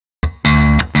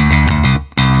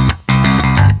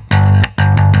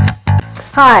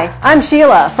Hi, I'm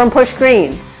Sheila from Push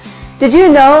Green. Did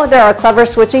you know there are clever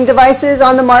switching devices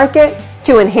on the market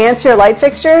to enhance your light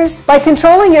fixtures? By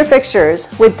controlling your fixtures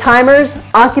with timers,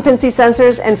 occupancy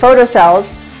sensors, and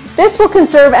photocells, this will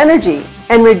conserve energy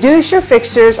and reduce your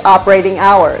fixtures' operating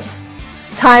hours.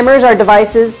 Timers are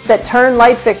devices that turn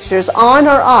light fixtures on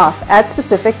or off at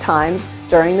specific times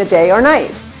during the day or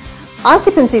night.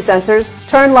 Occupancy sensors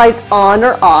turn lights on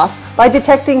or off by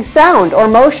detecting sound or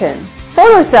motion.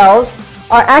 Photocells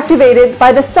are activated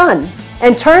by the sun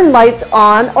and turn lights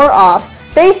on or off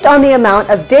based on the amount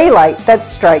of daylight that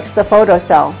strikes the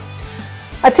photocell.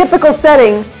 A typical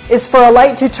setting is for a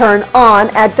light to turn on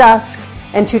at dusk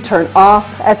and to turn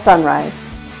off at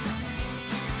sunrise.